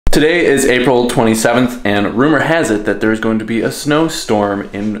Today is April 27th, and rumor has it that there's going to be a snowstorm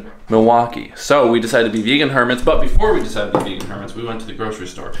in Milwaukee. So we decided to be vegan hermits, but before we decided to be vegan hermits, we went to the grocery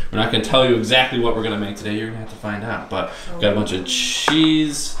store. We're not going to tell you exactly what we're going to make today. You're going to have to find out. But we got a bunch of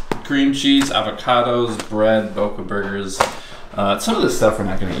cheese, cream cheese, avocados, bread, Boca burgers. Some of this stuff we're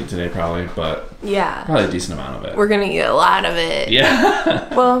not going to eat today probably, but yeah, probably a decent amount of it. We're going to eat a lot of it.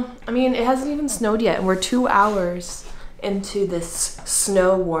 Yeah. Well, I mean, it hasn't even snowed yet, and we're 2 hours into this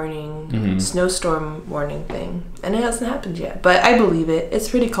snow warning, snowstorm warning thing, and it hasn't happened yet, but I believe it. It's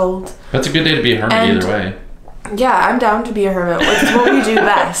pretty cold. That's a good day to be a hermit either way. Yeah, I'm down to be a hermit. It's what we do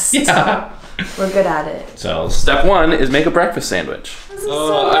best. Yeah. We're good at it. So step one is make a breakfast sandwich. This is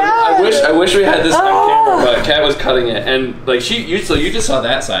so bad. I wish we had this on camera, but Kat was cutting it, and like you just saw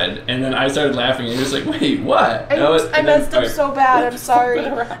that side, and then I started laughing, and you was like, "Wait, what?" I messed up so bad. I'm sorry.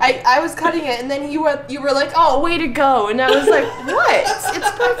 I was cutting it, and then you were like, "Oh, way to go!" And I was like, "What?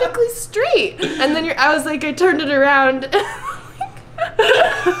 It's perfectly straight." And then I was like, I turned it around.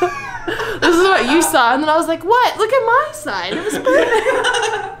 This is what you saw, and then I was like, "What? Look at my side. It was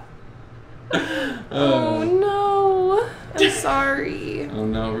perfect." Oh no. I'm sorry. Oh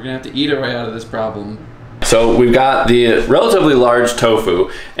no, we're gonna have to eat our way out of this problem. So we've got the relatively large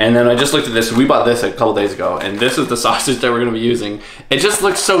tofu, and then I just looked at this. We bought this a couple days ago, and this is the sausage that we're gonna be using. It just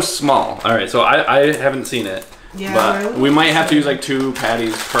looks so small. All right, so I haven't seen it, but we might have to use like 2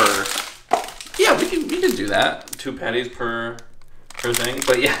 patties per. Yeah, we can do that. 2 patties per thing.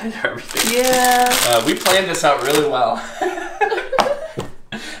 But yeah, everything. Yeah. We planned this out really well.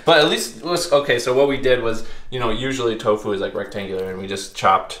 But at least it was okay. So what we did was, usually tofu is like rectangular, and we just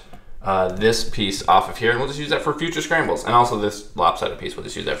chopped this piece off of here, and we'll just use that for future scrambles. And also this lopsided piece, we'll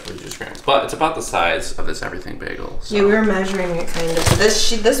just use that for future scrambles. But it's about the size of this everything bagel. So. Yeah, we were measuring it kind of.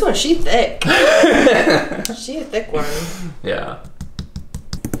 This one, she thick. She a thick one. Yeah.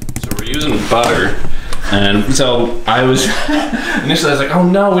 So we're using butter. And so I was initially I was like, oh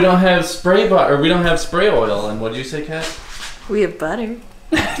no, we don't have spray butter, or we don't have spray oil. And what did you say, Kat? We have butter.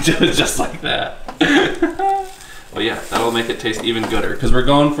 Just like that. Well, yeah, that'll make it taste even gooder because we're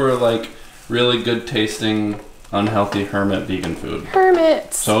going for like really good tasting, unhealthy hermit vegan food.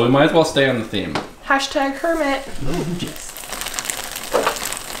 Hermits. So we might as well stay on the theme. Hashtag hermit. Oh, yes.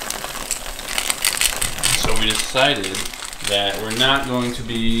 So we decided that we're not going to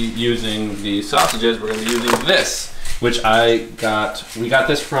be using the sausages. We're going to be using this, which we got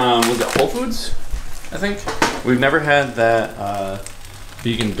this from, was it Whole Foods? I think. We've never had that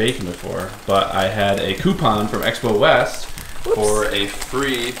vegan bacon before, but I had a coupon from Expo West for a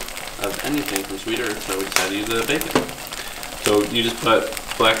free of anything from Sweet Earth, so we decided to use the bacon. So you just put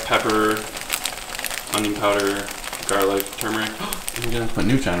black pepper, onion powder, garlic, turmeric. And you're gonna put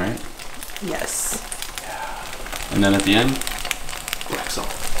Neutron, right? Yes. Yeah. And then at the end, black salt.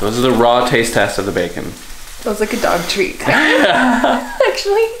 Those are the raw taste tests of the bacon. That was like a dog treat.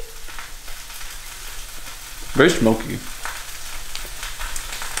 Actually. Very smoky.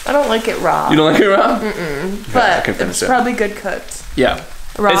 I don't like it raw. You don't like it raw? Mm-mm. But it's probably good cooked. Yeah.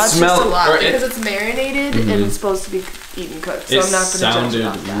 Raw is just a lot because it's marinated and it's supposed to be eaten cooked. So I'm not going to judge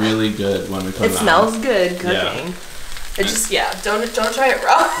about that. It sounded really good when we put it on. It smells good cooking. Yeah. It just, don't try it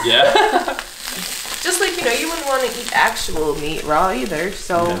raw. Yeah. Just like, you wouldn't want to eat actual meat raw either.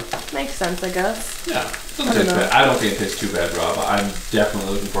 So makes sense, I guess. Yeah. It doesn't taste bad. I don't think it tastes too bad raw, but I'm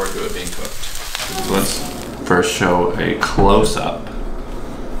definitely looking forward to it being cooked. So let's first show a close-up.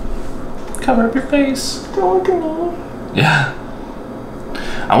 Cover up your face. Don't look at me. Yeah.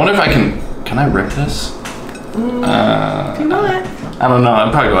 I wonder if I can I rip this? If you want. I don't know. I'll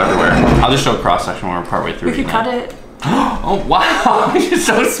probably go everywhere. I'll just show a cross-section when we're partway through. We could cut it. Oh, wow. You're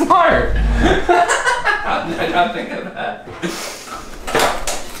so smart. I not think of that.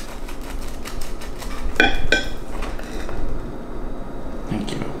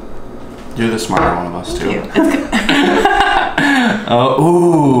 Thank you. You're the smarter one of us, too. Oh,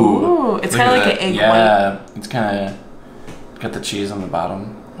 ooh. It's kind of like an egg white. Yeah, it's kind of got the cheese on the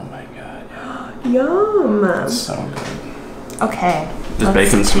bottom. Oh my god. Yeah. Yum. It's so good. Okay. This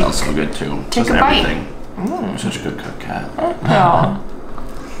bacon smells so good too. Take a bite. You're such a good cook, Kat. Yeah.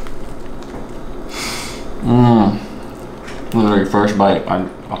 Literally first bite. Oh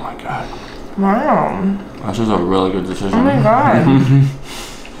my god. Wow. This is a really good decision. Oh my god.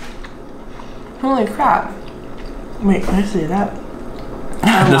 Holy crap. Wait, can I say that?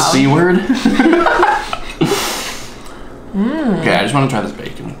 The C word? Okay, I just want to try this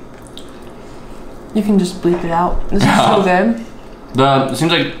bacon. You can just bleep it out. This is so good. It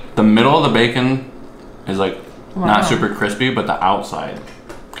seems like the middle of the bacon is like not super crispy, but the outside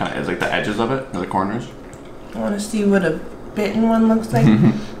kind of is like the edges of it, or the corners. I want to see what a bitten one looks like.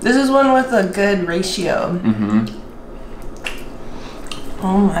 This is one with a good ratio.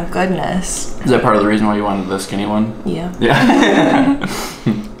 Oh my goodness. Is that part of the reason why you wanted the skinny one? Yeah. Yeah.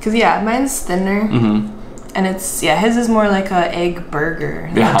 Because, yeah, mine's thinner. And it's, yeah, his is more like a egg burger,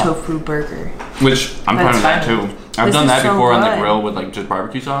 not a tofu burger. Which, I'm fine with that too. I've done that before on the grill with like just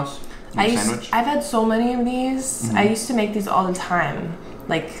barbecue sauce. I've had so many of these. I used to make these all the time.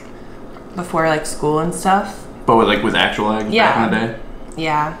 Like, before like school and stuff. But with actual eggs back in the day?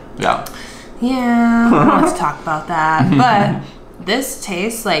 Yeah. Yeah. Yeah, I don't want to talk about that. But this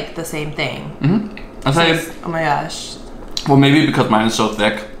tastes like the same thing. I'll say, oh my gosh. Well, maybe because mine is so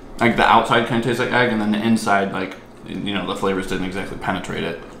thick. Like the outside kind of tastes like egg, and then the inside, like, you know, the flavors didn't exactly penetrate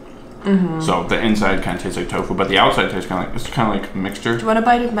it. So the inside kind of tastes like tofu, but the outside tastes kind of like, it's kind of like a mixture. Do you want a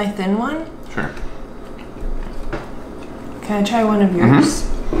bite of my thin one? Sure. Can I try one of yours?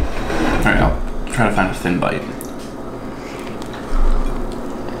 All right, I'll try to find a thin bite.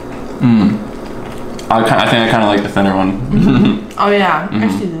 I think I kind of like the thinner one. Oh yeah, I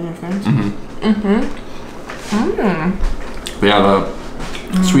see the difference. But yeah,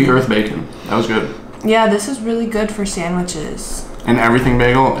 the sweet earth bacon, that was good. Yeah, this is really good for sandwiches. And everything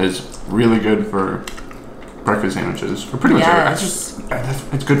bagel is really good for breakfast sandwiches. For pretty much everything.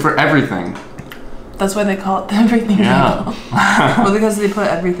 It's good for everything. That's why they call it the everything bagel. Well, because they put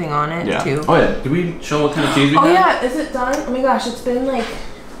everything on it too. Oh yeah, did we show what kind of cheese we had? Oh yeah, is it done? Oh my gosh, it's been like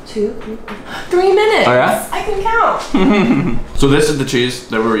 2, 3 minutes. Oh yeah? I can count. So this is the cheese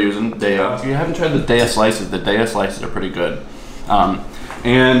that we were using, Daya. If you haven't tried the Daya slices, the Daya slices are pretty good.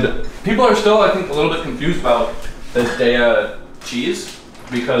 And people are still, I think, a little bit confused about the Daya cheese,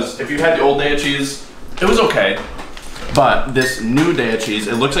 because if you had the old Daya cheese, it was okay. But this new Daya cheese,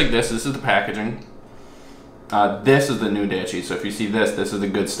 it looks like this. This is the packaging. This is the new Daya cheese. So if you see this, this is the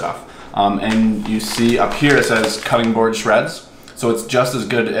good stuff. And you see up here it says cutting board shreds. So it's just as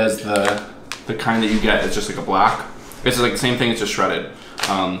good as the kind that you get. It's just like a block. It's like the same thing. It's just shredded.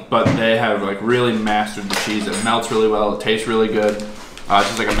 But they have like really mastered the cheese. It melts really well. It tastes really good. It's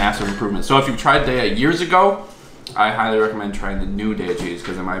just like a massive improvement. So if you've tried Daya years ago, I highly recommend trying the new Daya cheese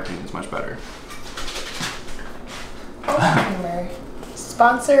because in my opinion it's much better.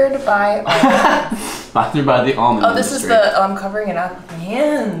 Sponsored by almond. Sponsored by the almond this industry. is the, I'm covering it up with my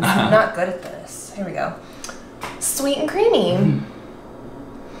hands. I'm not good at this. Here we go. Sweet and creamy.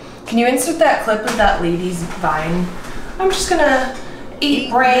 Can you insert that clip of that lady's vine? I'm just gonna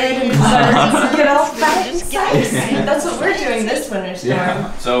eat bread and get all fat and spicy. That's what we're doing this winter storm.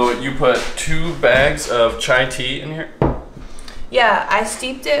 Yeah. So you put 2 bags of chai tea in here? Yeah, I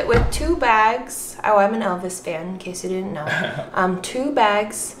steeped it with 2 bags. Oh, I'm an Elvis fan, in case you didn't know. 2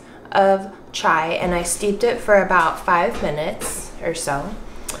 bags of chai, and I steeped it for about 5 minutes or so.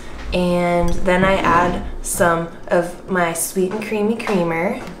 And then I add some of my sweet and creamy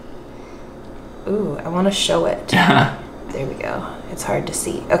creamer. Ooh, I want to show it. There we go. It's hard to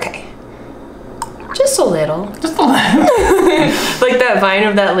see. Okay. Just a little. Just a little. Like that vine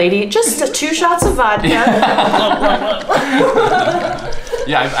of that lady. Just 2 shots of vodka.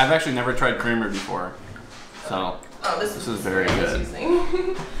 Yeah, I've actually never tried creamer before. So this is very good.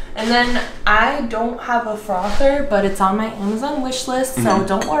 And then I don't have a frother, but it's on my Amazon wish list, so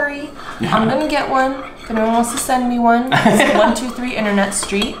don't worry. I'm gonna get one. If anyone wants to send me one, it's 123 Internet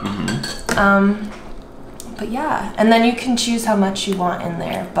Street. But yeah, and then you can choose how much you want in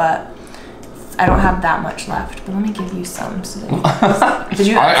there, but I don't have that much left. But let me give you some. So that did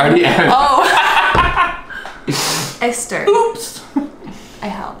you? I already added. Oh, I stir. Oops. I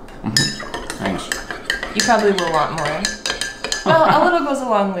help. Thanks. You probably will want more. Well, a little goes a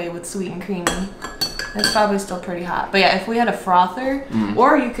long way with sweet and creamy. It's probably still pretty hot. But yeah, if we had a frother,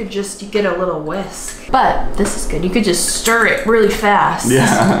 or you could just get a little whisk. But this is good. You could just stir it really fast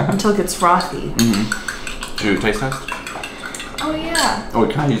until it gets frothy. Do you taste test? Oh yeah. Oh,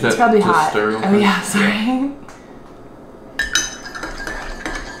 can I use that? It's probably hot. Stir Oh yeah, sorry.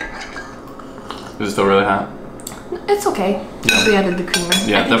 Is it still really hot? It's okay. Yeah. We added the creamer.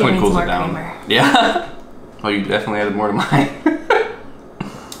 Yeah, I think definitely needs cools more it down. Creamer. Yeah. Oh, you definitely added more to mine.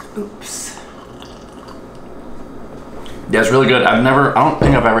 Oops. Yeah, it's really good. I don't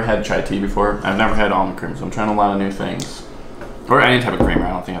think I've ever had chai tea before. I've never had almond cream, so I'm trying a lot of new things. Or any type of creamer I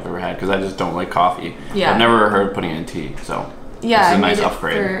don't think I've ever had, because I just don't like coffee. Yeah. I've never heard of putting it in tea, so Yeah, this is a I nice made it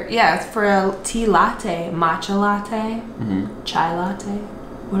upgrade. it's for a tea latte, matcha latte, chai latte.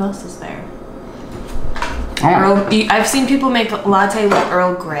 What else is there? I've seen people make latte with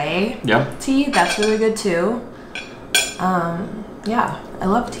Earl Grey tea. That's really good too. Yeah, I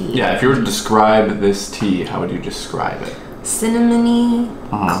love tea. Yeah, if you were to describe this tea, how would you describe it? Cinnamony,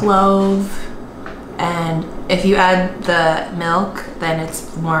 clove, And if you add the milk, then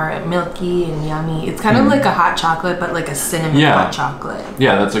it's more milky and yummy. It's kind of like a hot chocolate, but like a cinnamon hot chocolate.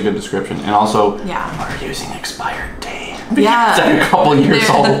 Yeah, that's a good description. And also, we're using expired tea. Yeah. It's a couple years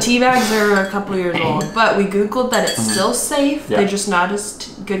old. The tea bags are a couple years old, but we Googled that it's still safe. They're just not as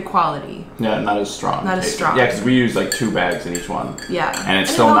good quality. Yeah, not as strong. Not as strong. Yeah, because we use like 2 bags in each one. Yeah. And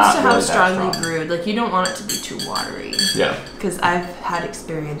it's still not really that strong. It helps to have strongly brewed. Like, you don't want it to be too watery. Yeah. Because I've had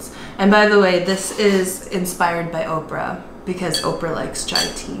experience. And by the way, this is inspired by Oprah, because Oprah likes chai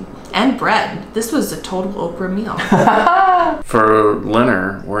tea. And bread. This was a total Oprah meal. For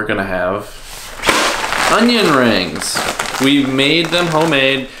dinner, we're going to have onion rings. We made them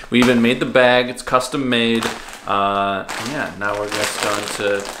homemade. We even made the bag. It's custom made. Yeah, now we're just going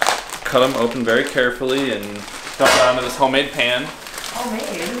to cut them open very carefully and dump it onto this homemade pan.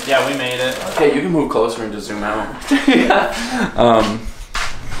 Homemade? Yeah, we made it. Okay, you can move closer and just zoom out. Yeah.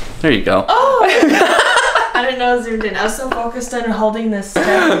 There you go. Oh! I didn't know I zoomed in. I was so focused on holding this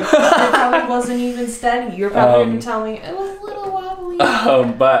steady. It probably wasn't even steady. You're probably going to tell me it was a little wobbly.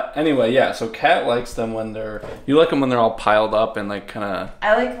 But anyway, yeah. So Kat likes them when they're. You like them when they're all piled up and like kind of.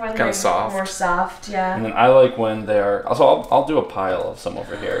 I like when they're soft. more soft. Yeah. And then I like when they're. Also, I'll do a pile of some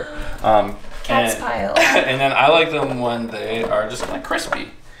over here. Cat's pile. And then I like them when they are just kind of crispy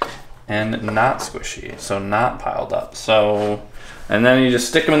and not squishy, so not piled up. So. And then you just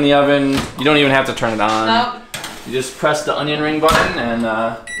stick them in the oven. You don't even have to turn it on. Nope. You just press the onion ring button and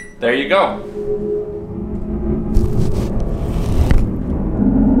there you go.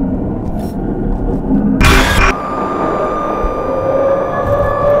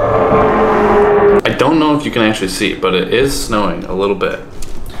 I don't know if you can actually see, but it is snowing a little bit,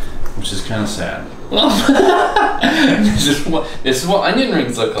 which is kind of sad. This is what onion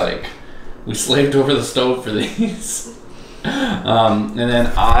rings look like. We slaved over the stove for these. And then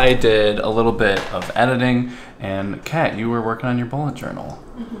I did a little bit of editing, and Kat, you were working on your bullet journal.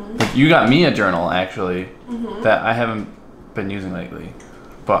 Like, you got me a journal actually that I haven't been using lately,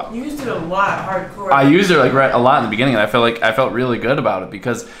 but you used it a lot, hardcore. I used it like a lot in the beginning, and I felt really good about it,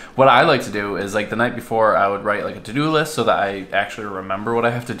 because what I like to do is like the night before I would write like a to-do list so that I actually remember what I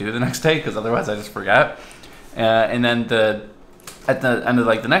have to do the next day, because otherwise I just forget. And then at the end of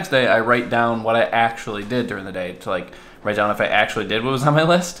like the next day, I write down what I actually did during the day, to like write down if I actually did what was on my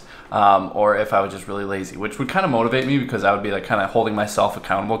list, or if I was just really lazy, which would kind of motivate me, because I would be like kind of holding myself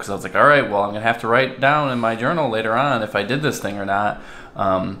accountable, because I was like, all right, well, I'm gonna have to write down in my journal later on if I did this thing or not.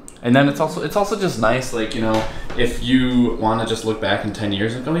 And then it's also just nice, like, you know, if you want to just look back in 10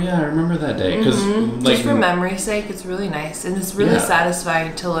 years, like, oh yeah, I remember that day, because like, just for memory's sake, it's really nice, and it's really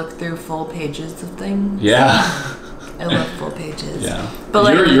satisfying to look through full pages of things. Yeah. I love full pages. Yeah, but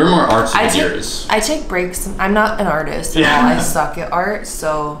like, you're more artsy than yours. I take breaks. I'm not an artist at all. I suck at art,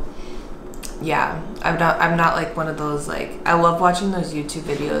 so yeah, I'm not like one of those, like, I love watching those YouTube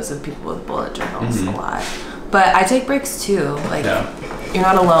videos of people with bullet journals a lot. But I take breaks too. Like, you're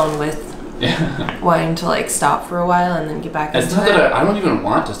not alone with wanting to like stop for a while and then get back into it. It's not that I don't even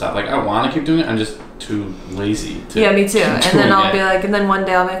want to stop. Like, I want to keep doing it. I'm just too lazy to. Yeah, me too. And then I'll be like, and then one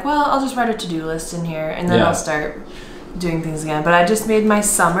day I'll be like, well, I'll just write a to-do list in here, and then I'll start doing things again. But I just made my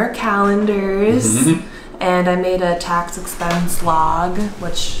summer calendars, and I made a tax expense log,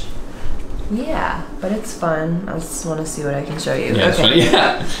 which, but it's fun. I just want to see what I can show you. Yeah, okay.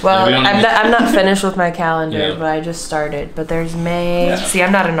 Well, I'm not finished with my calendar, but I just started. But there's May. Yeah. See,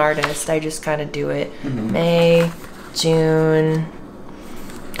 I'm not an artist. I just kind of do it. May, June,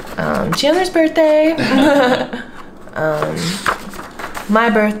 Chandler's birthday, my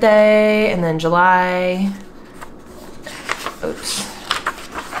birthday, and then July. Oops.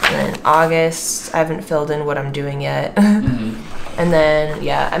 And then August, I haven't filled in what I'm doing yet. And then,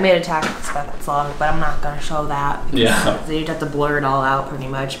 I made a tax expense log, but I'm not going to show that. So you'd have to blur it all out pretty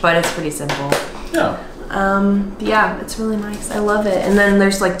much, but it's pretty simple. But it's really nice. I love it. And then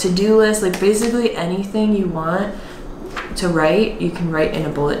there's like to-do lists, like basically anything you want to write, you can write in a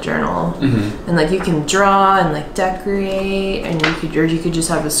bullet journal. And like you can draw and like decorate, and you could just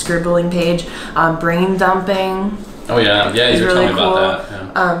have a scribbling page. Brain dumping. Oh yeah, you were really telling me about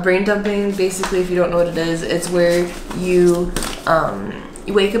that. Yeah. Brain dumping, basically, if you don't know what it is, it's where you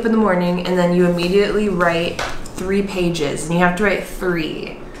wake up in the morning and then you immediately write 3 pages, and you have to write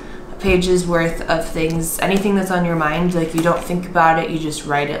 3 pages worth of things, anything that's on your mind. Like, you don't think about it, you just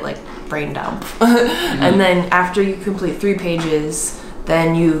write it, like brain dump. And then after you complete 3 pages,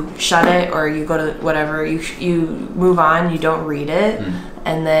 then you shut it or you go to whatever, you move on, you don't read it,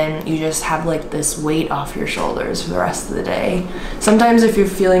 and then you just have like this weight off your shoulders for the rest of the day. Sometimes if you're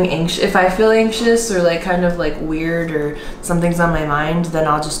feeling anxious, if I feel anxious or like kind of like weird or something's on my mind, then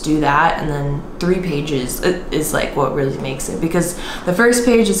I'll just do that, and then 3 pages is like what really makes it, because the first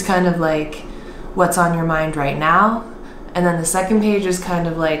page is kind of like what's on your mind right now. And then the second page is kind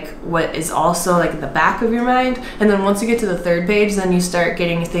of like what is also like the back of your mind. And then once you get to the 3rd page, then you start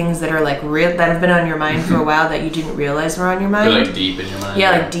getting things that are like real, that have been on your mind for a while that you didn't realize were on your mind. They're like deep in your mind.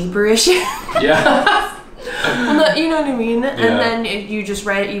 Yeah, like deeper issues. Yeah. Well, you know what I mean? Yeah. And then you just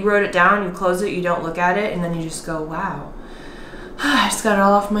write it, you wrote it down, you close it, you don't look at it, and then you just go, wow. I just got it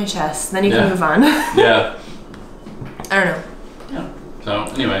all off my chest. Then you can move on. Yeah. I don't know. Yeah. So,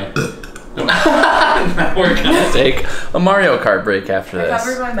 anyway. We're gonna take a Mario Kart break after this. I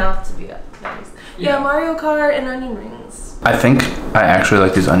covered my mouth to be nice. Yeah, Mario Kart and onion rings. I think I actually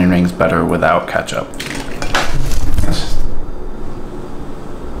like these onion rings better without ketchup.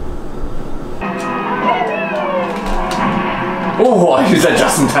 Oh, I used that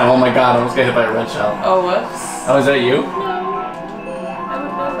just in time. Oh my god, I almost got hit by a red shell. Oh, whoops. Oh, is that you? No, I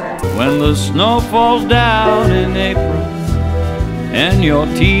would never. When the snow falls down in April and your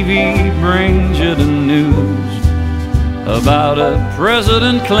TV brings you the news about a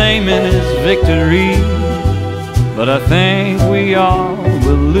president claiming his victory, but I think we all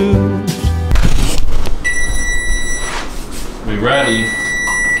will lose. We ready?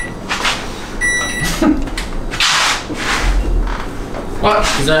 What?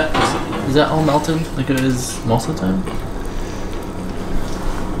 Is that all melted like it is most of the time?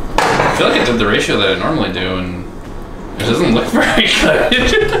 I feel like I did the ratio that I normally do, and it doesn't look very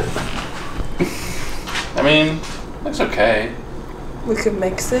good. I mean, looks okay. We could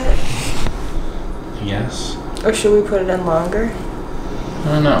mix it. Yes. Or should we put it in longer? I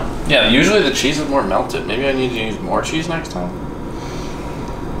don't know. Yeah, usually the cheese is more melted. Maybe I need to use more cheese next time.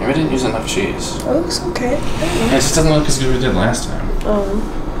 Maybe I didn't use enough cheese. It looks okay. It just doesn't look as good as we did last time. Oh.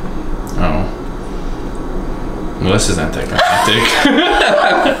 Well, this isn't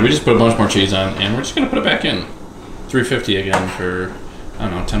technologic. We just put a bunch more cheese on, and we're just gonna put it back in. 350 again for, I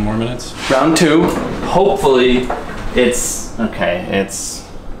don't know, 10 more minutes. Round 2. Hopefully, it's okay.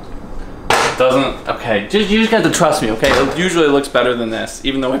 Okay. You just got to trust me, okay? It usually looks better than this,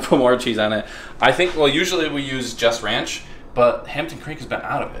 even though we put more cheese on it. I think. Well, usually we use just ranch, but Hampton Creek has been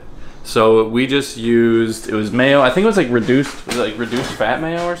out of it. So we just used, it was mayo. I think it was like reduced fat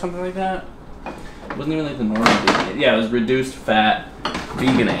mayo or something like that. It wasn't even like the normal vegan. Yeah, it was reduced fat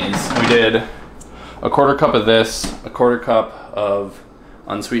veganese. We did a 1/4 cup of this, a 1/4 cup of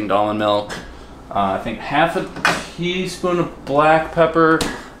unsweetened almond milk, I think half a teaspoon of black pepper,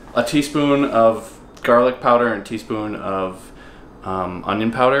 a teaspoon of garlic powder, and a teaspoon of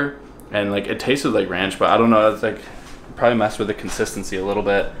onion powder. And like it tasted like ranch, but I don't know, it's like probably messed with the consistency a little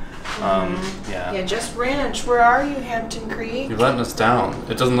bit. Yeah, just ranch. Where are you, Hampton Creek? You're letting us down.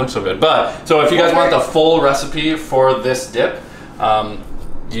 It doesn't look so good. But, so if you guys want the full recipe for this dip,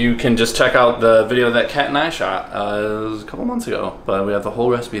 you can just check out the video that Kat and I shot. It was a couple months ago, but we have the whole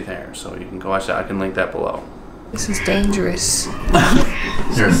recipe there, so you can go watch that. I can link that below. This is dangerous.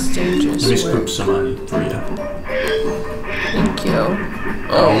 Here, this is dangerous. let me scoop some on for you. Thank you.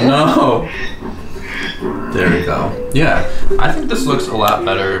 Oh no! There we go. Yeah, I think this looks a lot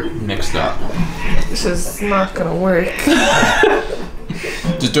better mixed up. This is not gonna work.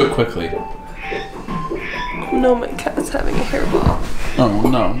 Just do it quickly. No, my cat's having a hairball. Oh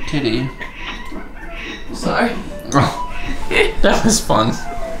no, kitty. Sorry. Oh, that was fun.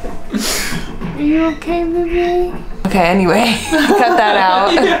 Are you okay, baby? Okay, anyway, cut that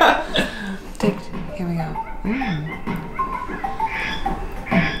out. Yeah. Here we go.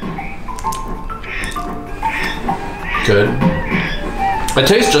 Good. It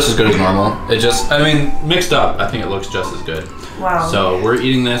tastes just as good as normal. It just, I mean, mixed up, I think it looks just as good. Wow. So we're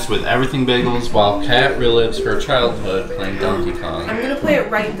eating this with everything bagels while Kat relives her childhood playing Donkey Kong. I'm gonna play it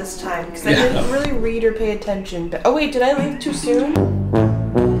right this time because I didn't really read or pay attention. But oh wait, did I leave too soon?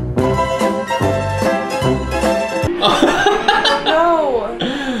 No.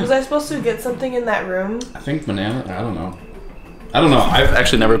 Was I supposed to get something in that room? I think banana. I don't know. I've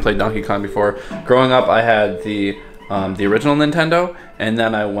actually never played Donkey Kong before. Growing up, I had the original Nintendo, and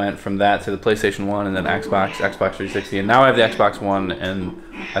then I went from that to the PlayStation 1, and then Xbox 360, and now I have the Xbox One, and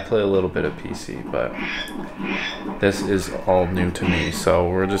I play a little bit of PC, but this is all new to me, so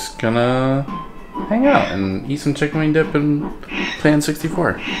we're just gonna hang out and eat some chicken wing dip and play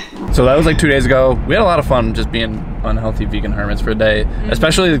N64. So that was like 2 days ago. We had a lot of fun just being unhealthy vegan hermits for a day,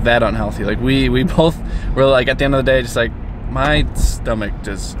 especially that unhealthy. Like we both were like at the end of the day just like my stomach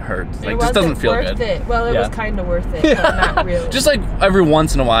just hurts. Like, it just doesn't feel worth good. It. Well, it Yeah. was kind of worth it, but not really. Just like every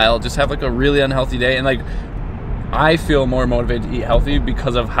once in a while, just have like a really unhealthy day, and like I feel more motivated to eat healthy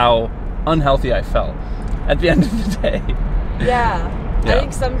because of how unhealthy I felt at the end of the day. Yeah. Yeah. I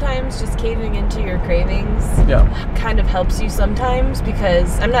think sometimes just caving into your cravings Yeah. kind of helps you sometimes,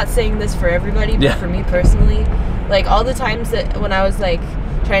 because I'm not saying this for everybody, but Yeah. for me personally, like all the times that when I was like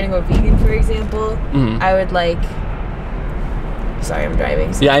trying to go vegan, for example, Mhm. I would like, sorry, I'm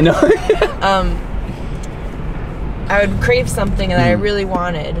driving. So, Yeah, I know. I would crave something that I really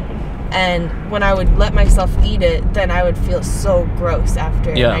wanted, and when I would let myself eat it, then I would feel so gross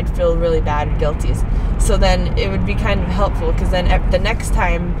after, Yeah. and I'd feel really bad and guilty. So then it would be kind of helpful, because then the next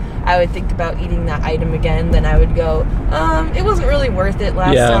time I would think about eating that item again, then I would go, it wasn't really worth it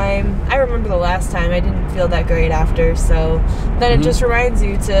last Yeah. time. I remember the last time I didn't feel that great after, so then it just reminds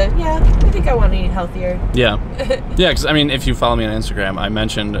you to, I think I want to eat healthier. Yeah. Yeah, because I mean, if you follow me on Instagram, I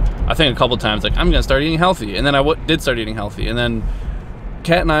mentioned, I think a couple times, like, I'm going to start eating healthy. And then I did start eating healthy. And then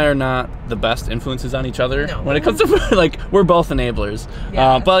Kat and I are not the best influences on each other No. when it comes to food. Like, we're both enablers.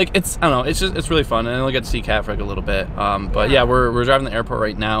 Yeah. But like, I don't know, it's really fun. And I'll get to see Kat for like a little bit. But yeah, we're driving to the airport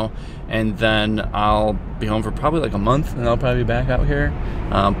right now. And then I'll be home for probably like a month, and I'll probably be back out here.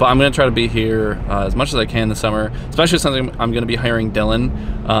 But I'm going to try to be here as much as I can this summer, especially since I'm going to be hiring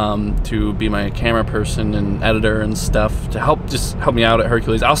Dylan to be my camera person and editor and stuff to help me out at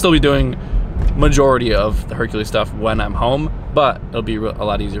Hercules. I'll still be doing majority of the Hercules stuff when I'm home, but it'll be a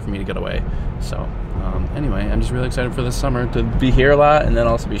lot easier for me to get away. So anyway, I'm just really excited for this summer to be here a lot, and then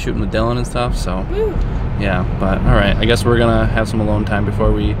also be shooting with Dylan and stuff. So yeah, but all right, I guess we're gonna have some alone time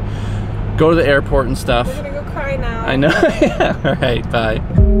before we go to the airport and stuff. We're gonna go cry now. I know. Yeah. All right,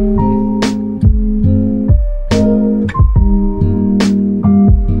 bye.